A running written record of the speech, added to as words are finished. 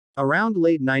Around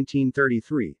late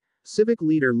 1933, civic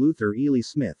leader Luther Ely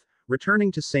Smith, returning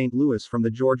to St. Louis from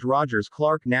the George Rogers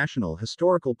Clark National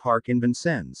Historical Park in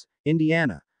Vincennes,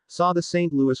 Indiana, saw the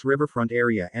St. Louis riverfront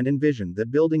area and envisioned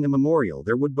that building a memorial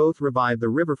there would both revive the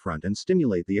riverfront and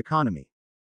stimulate the economy.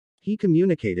 He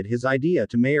communicated his idea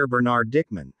to Mayor Bernard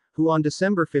Dickman, who on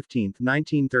December 15,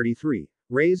 1933,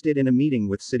 raised it in a meeting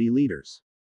with city leaders.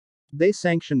 They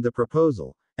sanctioned the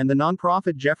proposal, and the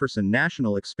nonprofit Jefferson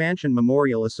National Expansion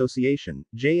Memorial Association,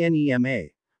 JNEMA,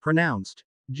 pronounced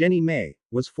Jenny May,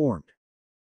 was formed.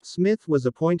 Smith was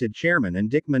appointed chairman and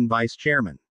Dickman vice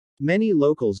chairman. Many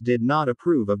locals did not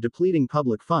approve of depleting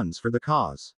public funds for the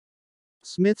cause.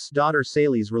 Smith's daughter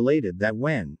Sally's related that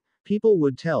when people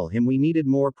would tell him we needed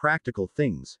more practical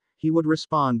things, he would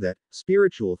respond that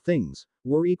spiritual things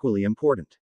were equally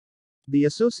important. The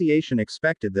association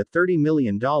expected that $30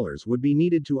 million would be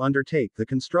needed to undertake the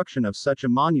construction of such a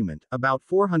monument, about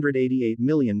 $488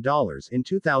 million in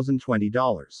 2020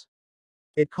 dollars.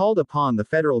 It called upon the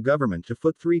federal government to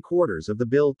foot 3/4 of the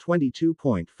bill,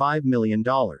 $22.5 million.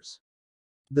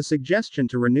 The suggestion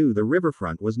to renew the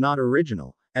riverfront was not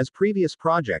original, as previous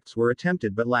projects were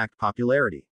attempted but lacked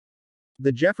popularity.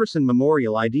 The Jefferson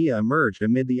Memorial idea emerged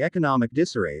amid the economic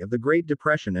disarray of the Great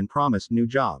Depression and promised new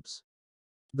jobs.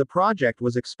 The project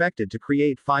was expected to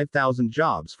create 5,000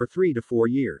 jobs for 3 to 4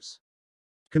 years.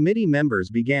 Committee members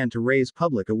began to raise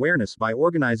public awareness by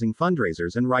organizing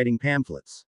fundraisers and writing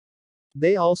pamphlets.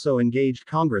 They also engaged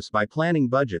Congress by planning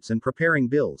budgets and preparing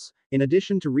bills, in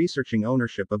addition to researching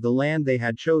ownership of the land they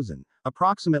had chosen,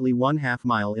 approximately 1/2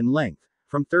 mile in length,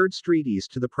 from 3rd Street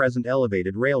east to the present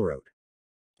elevated railroad.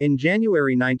 In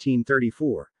January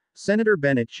 1934, Senator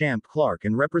Bennett Champ Clark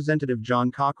and Representative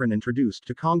John Cochran introduced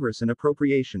to Congress an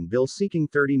appropriation bill seeking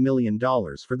 $30 million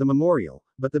for the memorial,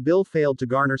 but the bill failed to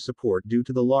garner support due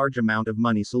to the large amount of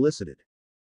money solicited.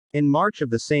 In March of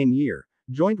the same year,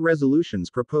 joint resolutions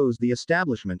proposed the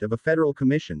establishment of a federal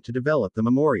commission to develop the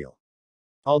memorial.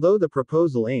 Although the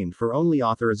proposal aimed for only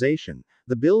authorization,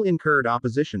 the bill incurred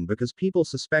opposition because people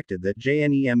suspected that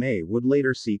JNEMA would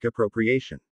later seek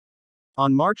appropriation.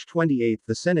 On March 28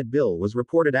 the Senate bill was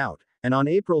reported out, and on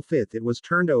April 5 it was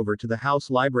turned over to the House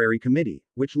Library Committee,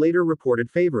 which later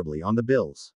reported favorably on the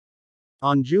bills.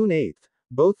 On June 8,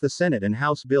 both the Senate and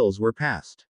House bills were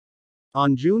passed.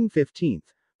 On June 15,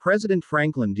 President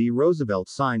Franklin D. Roosevelt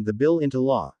signed the bill into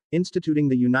law, instituting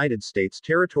the United States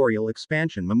Territorial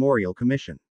Expansion Memorial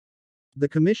Commission. The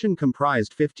commission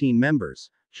comprised 15 members,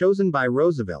 chosen by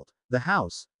Roosevelt, the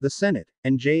House, the Senate,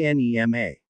 and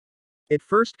JNEMA. It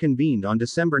first convened on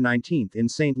December 19 in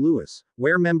St. Louis,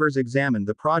 where members examined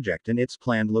the project and its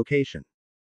planned location.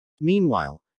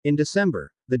 Meanwhile, in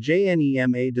December, the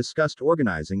JNEMA discussed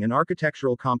organizing an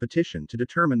architectural competition to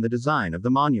determine the design of the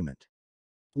monument.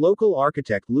 Local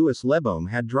architect Louis Lebaume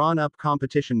had drawn up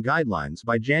competition guidelines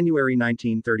by January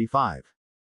 1935.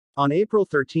 On April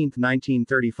 13,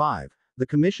 1935, the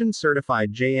commission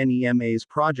certified JNEMA's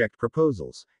project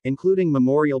proposals, including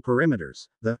memorial perimeters,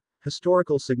 the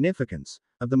historical significance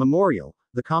of the memorial,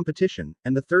 the competition,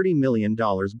 and the $30 million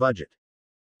budget.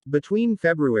 Between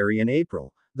February and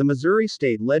April, the Missouri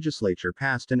State Legislature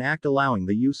passed an act allowing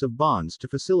the use of bonds to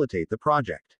facilitate the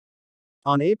project.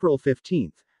 On April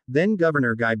 15,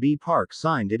 then-Governor Guy B. Park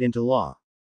signed it into law.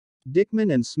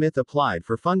 Dickman and Smith applied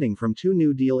for funding from 2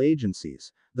 New Deal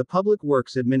agencies, the Public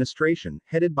Works Administration,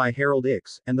 headed by Harold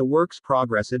Ickes, and the Works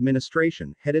Progress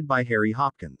Administration, headed by Harry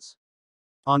Hopkins.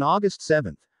 On August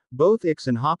 7, both Ickes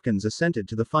and Hopkins assented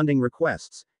to the funding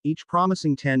requests, each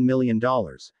promising $10 million,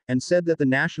 and said that the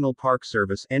National Park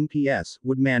Service (NPS)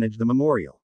 would manage the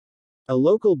memorial. A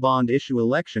local bond issue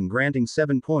election granting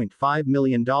 $7.5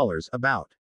 million,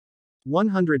 about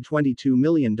 $122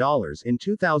 million in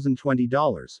 2020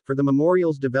 dollars, for the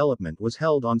memorial's development was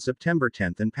held on September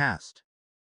 10 and passed.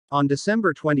 On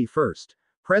December 21,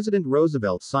 President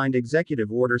Roosevelt signed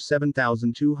Executive Order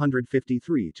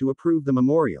 7253 to approve the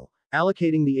memorial,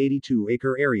 allocating the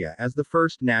 82-acre area as the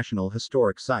first National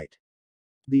Historic Site.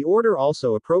 The order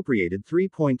also appropriated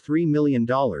 $3.3 million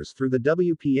through the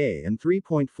WPA and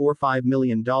 $3.45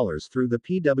 million through the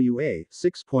PWA,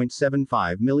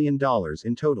 $6.75 million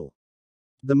in total.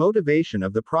 The motivation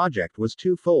of the project was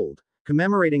twofold: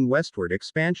 commemorating westward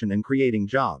expansion and creating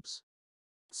jobs.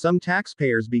 Some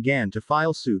taxpayers began to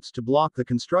file suits to block the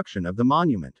construction of the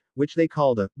monument, which they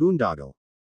called a boondoggle.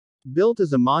 Built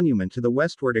as a monument to the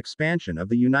westward expansion of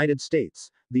the United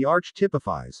States, the arch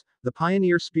typifies the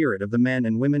pioneer spirit of the men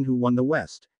and women who won the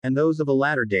West, and those of a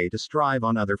latter day to strive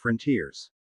on other frontiers.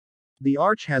 The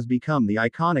arch has become the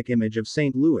iconic image of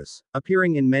St. Louis,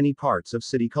 appearing in many parts of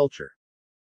city culture.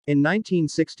 In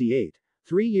 1968,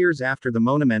 3 years after the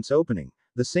monument's opening,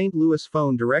 the St. Louis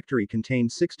phone directory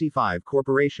contained 65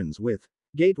 corporations with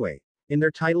Gateway in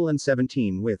their title and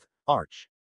 17 with Arch.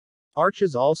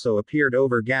 Arches also appeared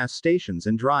over gas stations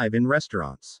and drive-in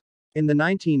restaurants. In the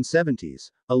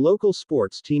 1970s, a local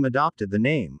sports team adopted the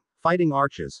name Fighting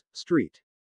Arches, St.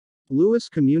 Louis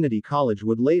Community College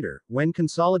would later, when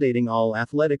consolidating all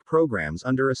athletic programs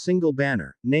under a single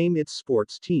banner, name its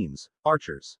sports teams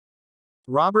Archers.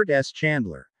 Robert S.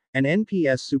 Chandler, an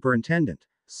NPS superintendent,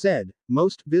 said,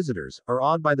 "Most visitors are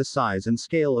awed by the size and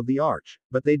scale of the arch,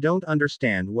 but they don't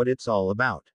understand what it's all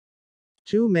about.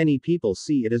 Too many people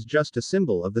see it as just a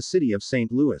symbol of the city of St.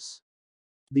 Louis."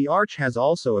 The arch has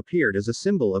also appeared as a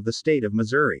symbol of the state of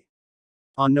Missouri.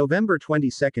 On November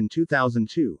 22,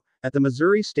 2002, at the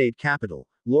Missouri State Capitol,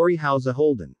 Lori Hauser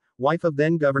Holden, wife of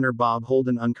then-Governor Bob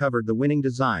Holden, uncovered the winning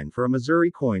design for a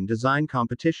Missouri coin design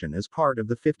competition as part of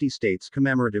the 50 States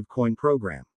Commemorative Coin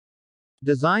Program.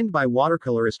 Designed by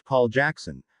watercolorist Paul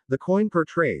Jackson, the coin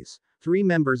portrays 3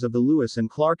 members of the Lewis and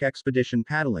Clark expedition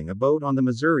paddling a boat on the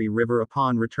Missouri River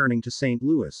upon returning to St.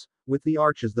 Louis, with the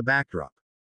arch as the backdrop.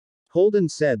 Holden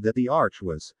said that the arch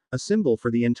was a symbol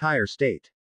for the entire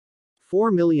state.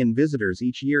 4 million visitors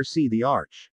each year see the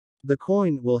arch. The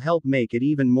coin will help make it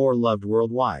even more loved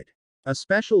worldwide. A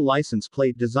special license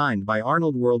plate designed by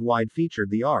Arnold Worldwide featured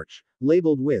the arch,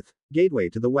 labeled with Gateway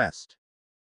to the West.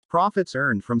 Profits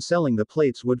earned from selling the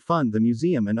plates would fund the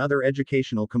museum and other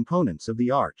educational components of the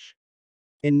arch.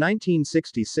 In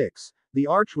 1966, the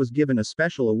arch was given a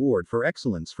special award for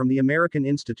excellence from the American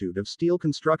Institute of Steel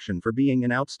Construction for being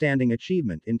an outstanding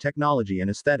achievement in technology and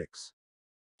aesthetics.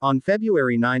 On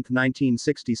February 9,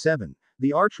 1967,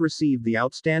 the arch received the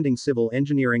Outstanding Civil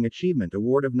Engineering Achievement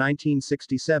Award of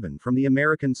 1967 from the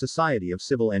American Society of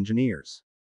Civil Engineers.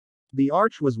 The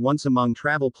arch was once among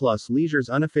Travel Plus Leisure's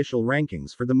unofficial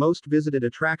rankings for the most visited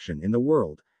attraction in the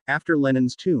world, after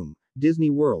Lenin's tomb, Disney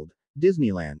World,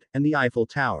 Disneyland, and the Eiffel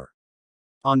Tower.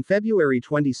 On February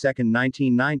 22,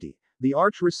 1990, the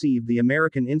arch received the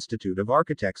American Institute of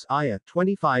Architects IA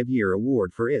 25-year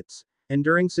award for its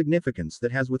enduring significance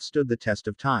that has withstood the test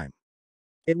of time.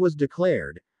 It was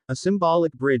declared a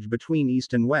symbolic bridge between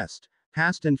East and West,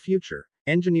 past and future,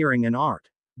 engineering and art,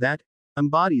 that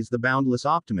embodies the boundless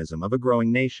optimism of a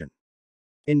growing nation.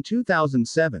 In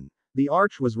 2007, the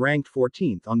arch was ranked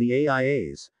 14th on the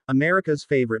AIA's America's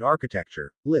Favorite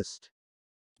Architecture list.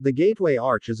 The Gateway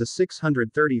Arch is a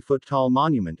 630-foot tall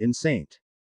monument in St.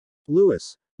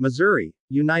 Louis, Missouri,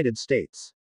 United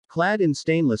States. Clad in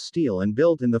stainless steel and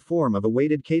built in the form of a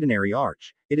weighted catenary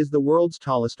arch, it is the world's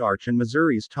tallest arch and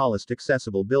Missouri's tallest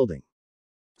accessible building.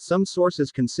 Some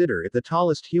sources consider it the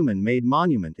tallest human-made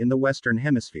monument in the Western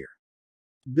Hemisphere.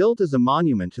 Built as a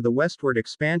monument to the westward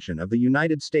expansion of the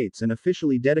United States and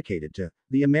officially dedicated to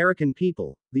the American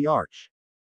people, the arch,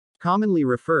 commonly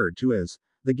referred to as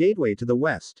the Gateway to the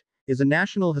West, is a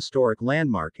National Historic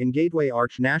Landmark in Gateway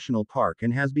Arch National Park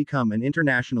and has become an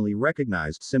internationally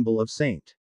recognized symbol of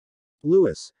St.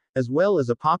 Louis, as well as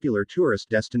a popular tourist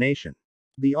destination.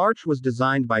 The arch was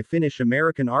designed by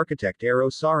Finnish-American architect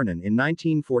Eero Saarinen in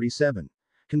 1947.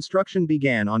 Construction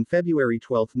began on February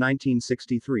 12,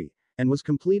 1963, and was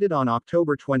completed on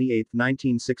October 28,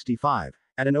 1965,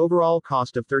 at an overall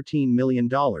cost of $13 million,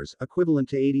 equivalent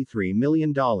to $83 million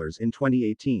in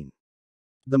 2018.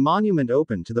 The monument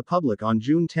opened to the public on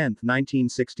June 10,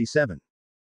 1967.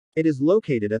 It is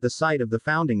located at the site of the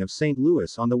founding of St.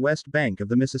 Louis on the west bank of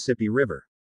the Mississippi River.